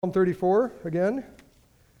Psalm 34 again.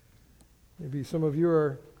 Maybe some of you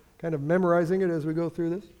are kind of memorizing it as we go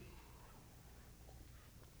through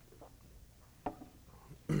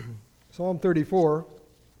this. Psalm 34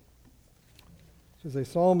 is a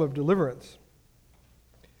psalm of deliverance.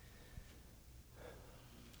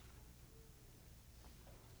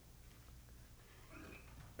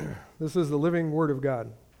 This is the living word of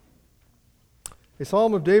God. A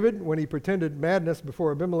psalm of David when he pretended madness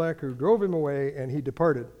before Abimelech, who drove him away, and he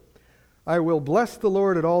departed. I will bless the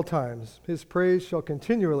Lord at all times. His praise shall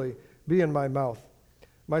continually be in my mouth.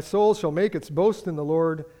 My soul shall make its boast in the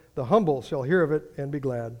Lord. The humble shall hear of it and be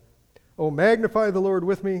glad. O magnify the Lord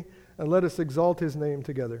with me, and let us exalt his name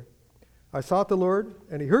together. I sought the Lord,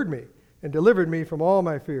 and he heard me, and delivered me from all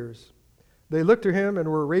my fears. They looked to him and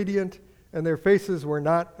were radiant, and their faces were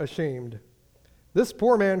not ashamed. This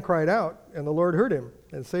poor man cried out, and the Lord heard him,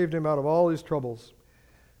 and saved him out of all his troubles.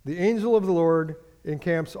 The angel of the Lord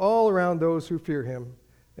encamps all around those who fear him,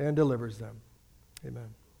 and delivers them. Amen.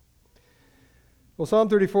 Well, Psalm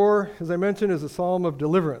 34, as I mentioned, is a psalm of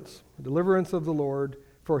deliverance of the Lord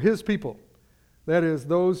for his people. That is,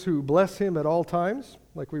 those who bless him at all times,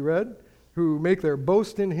 like we read, who make their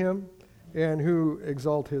boast in him, and who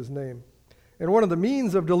exalt his name. And one of the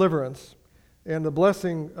means of deliverance and the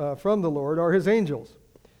blessing from the Lord are his angels.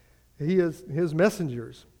 He is his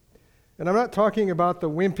messengers. And I'm not talking about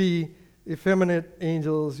the wimpy, effeminate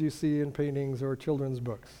angels you see in paintings or children's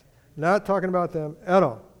books. Not talking about them at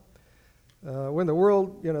all. When the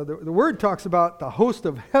world, the word talks about the host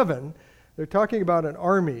of heaven, they're talking about an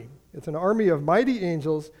army. It's an army of mighty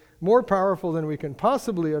angels, more powerful than we can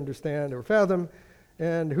possibly understand or fathom,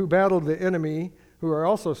 and who battled the enemy, who are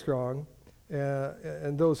also strong,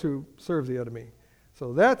 and those who serve the enemy.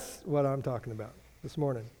 So that's what I'm talking about this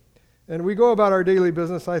morning. And we go about our daily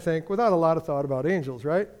business, I think, without a lot of thought about angels,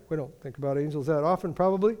 right? We don't think about angels that often,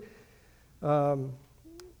 probably.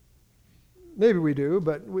 Maybe we do,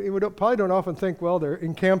 but we probably don't often think, well, they're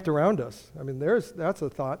encamped around us. I mean, that's a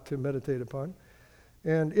thought to meditate upon.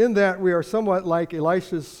 And in that, we are somewhat like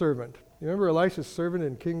Elisha's servant. You remember Elisha's servant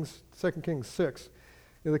in 2 Kings 6?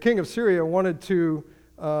 The king of Syria wanted to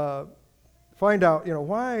find out,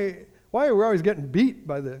 why are we always getting beat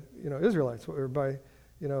by the, Israelites, or by,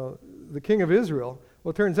 the king of Israel?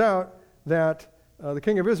 Well, it turns out that the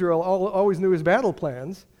king of Israel always knew his battle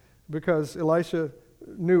plans because Elisha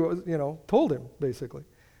told him, basically.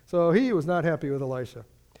 So he was not happy with Elisha.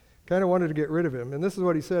 Kind of wanted to get rid of him. And this is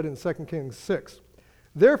what he said in 2 Kings 6.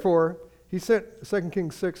 Therefore, he sent, 2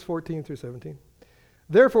 Kings 6, 14 through 17.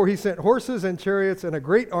 Therefore, he sent horses and chariots and a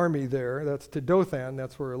great army there. That's to Dothan.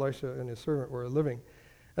 That's where Elisha and his servant were living.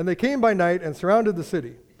 And they came by night and surrounded the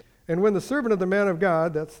city. And when the servant of the man of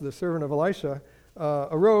God, that's the servant of Elisha,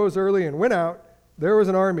 arose early and went out, there was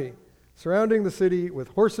an army surrounding the city with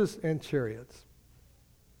horses and chariots.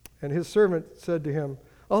 And his servant said to him,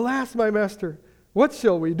 Alas, my master, what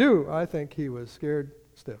shall we do? I think he was scared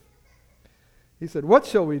stiff. He said, What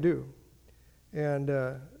shall we do?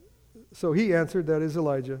 And so he answered, that is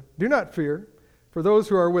Elijah, Do not fear, for those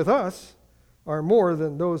who are with us are more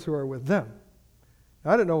than those who are with them.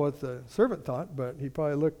 I don't know what the servant thought, but he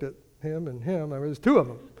probably looked at him and him. I mean, there's two of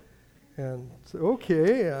them. And said,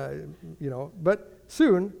 okay, But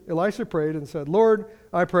soon Elisha prayed and said, Lord,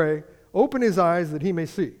 I pray, open his eyes that he may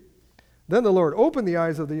see. Then the Lord opened the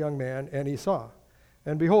eyes of the young man, and he saw.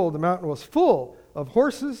 And behold, the mountain was full of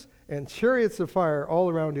horses and chariots of fire all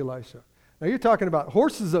around Elisha. Now you're talking about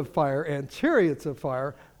horses of fire and chariots of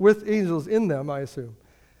fire with angels in them, I assume.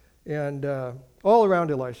 And all around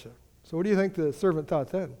Elisha. So what do you think the servant thought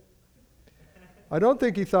then? I don't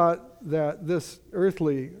think he thought that this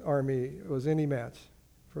earthly army was any match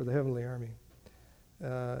for the heavenly army.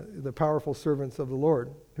 The powerful servants of the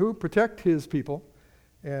Lord who protect his people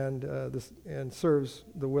and serves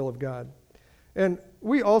the will of God. And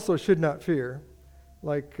we also should not fear,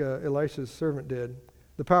 like Elisha's servant did,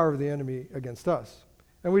 the power of the enemy against us.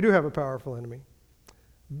 And we do have a powerful enemy.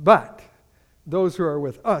 But those who are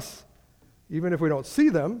with us, even if we don't see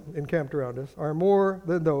them encamped around us, are more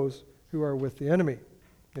than those who are with the enemy.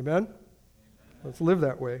 Amen? Let's live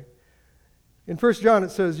that way. In 1 John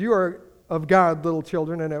it says, You are of God, little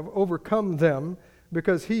children, and have overcome them,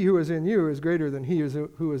 because he who is in you is greater than he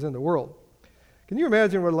who is in the world. Can you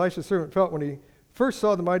imagine what Elisha's servant felt when he first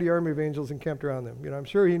saw the mighty army of angels encamped around them? I'm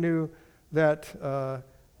sure he knew that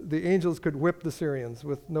the angels could whip the Syrians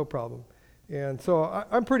with no problem. And so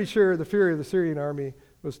I'm pretty sure the fury of the Syrian army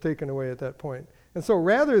was taken away at that point. And so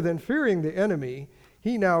rather than fearing the enemy,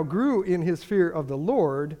 he now grew in his fear of the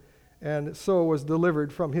Lord, and so was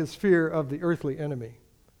delivered from his fear of the earthly enemy.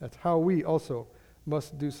 That's how we also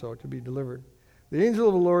must do so to be delivered. The angel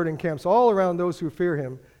of the Lord encamps all around those who fear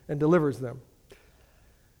him and delivers them.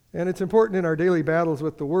 And it's important in our daily battles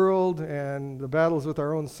with the world and the battles with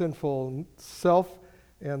our own sinful self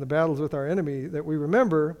and the battles with our enemy that we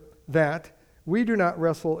remember that we do not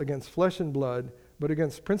wrestle against flesh and blood, but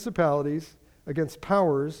against principalities, against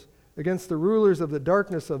powers, against the rulers of the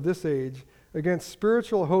darkness of this age, against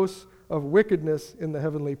spiritual hosts of wickedness in the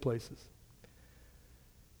heavenly places.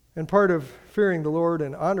 And part of fearing the Lord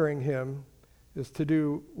and honoring him is to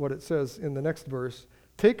do what it says in the next verse,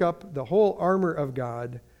 take up the whole armor of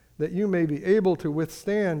God, that you may be able to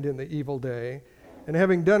withstand in the evil day, and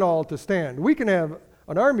having done all to stand. We can have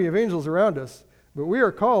an army of angels around us, but we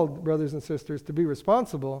are called, brothers and sisters, to be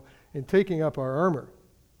responsible in taking up our armor.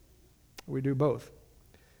 We do both.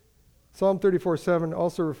 Psalm 34:7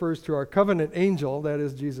 also refers to our covenant angel, that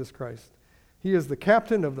is Jesus Christ. He is the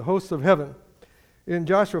captain of the hosts of heaven. In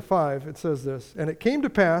Joshua 5, it says this, and it came to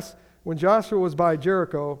pass when Joshua was by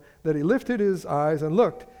Jericho that he lifted his eyes and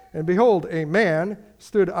looked, and behold, a man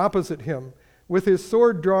stood opposite him with his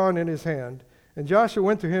sword drawn in his hand. And Joshua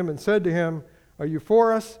went to him and said to him, are you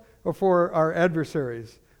for us or for our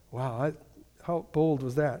adversaries? Wow, how bold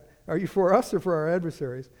was that? Are you for us or for our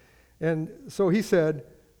adversaries? And so he said,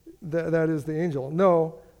 that is the angel,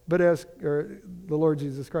 no, but or the Lord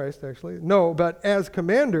Jesus Christ actually, no, but as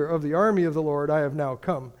commander of the army of the Lord I have now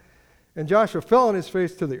come. And Joshua fell on his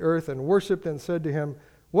face to the earth and worshipped and said to him,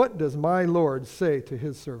 what does my Lord say to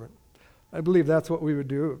his servant? I believe that's what we would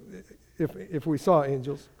do if we saw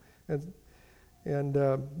angels. And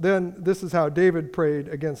then this is how David prayed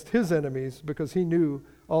against his enemies, because he knew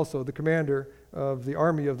also the commander of the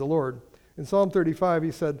army of the Lord. In Psalm 35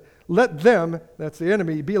 he said, let them, that's the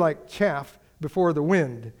enemy, be like chaff before the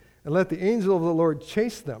wind, and let the angel of the Lord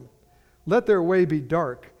chase them. Let their way be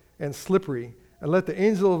dark and slippery, and let the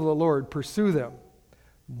angel of the Lord pursue them.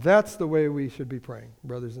 That's the way we should be praying,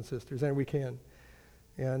 brothers and sisters, and we can.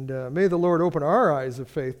 And may the Lord open our eyes of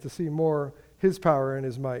faith to see more his power and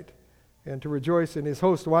his might, and to rejoice in his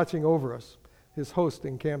host watching over us, his host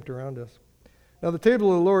encamped around us. Now the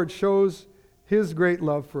table of the Lord shows his great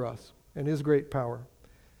love for us and his great power.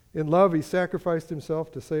 In love, he sacrificed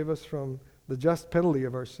himself to save us from the just penalty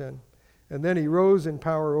of our sin. And then he rose in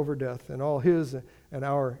power over death and all his and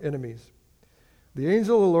our enemies. The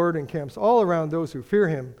angel of the Lord encamps all around those who fear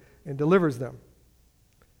him and delivers them.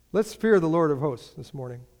 Let's fear the Lord of hosts this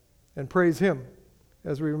morning and praise him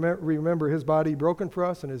as we remember his body broken for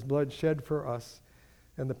us and his blood shed for us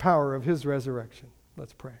and the power of his resurrection.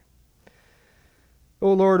 Let's pray.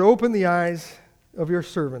 O Lord, open the eyes of your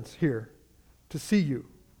servants here to see you,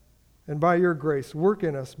 and by your grace work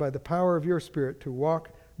in us by the power of your Spirit to walk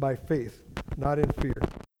by faith, not in fear,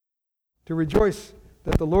 to rejoice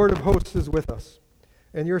that the Lord of hosts is with us,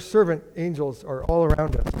 and your servant angels are all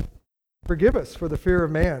around us. Forgive us for the fear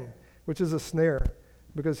of man, which is a snare,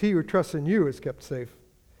 because he who trusts in you is kept safe.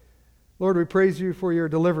 Lord, we praise you for your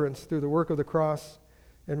deliverance through the work of the cross,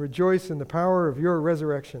 and rejoice in the power of your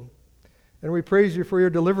resurrection. And we praise you for your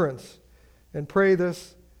deliverance, and pray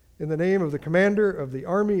this in the name of the commander of the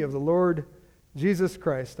army of the Lord, Jesus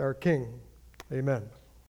Christ, our King. Amen.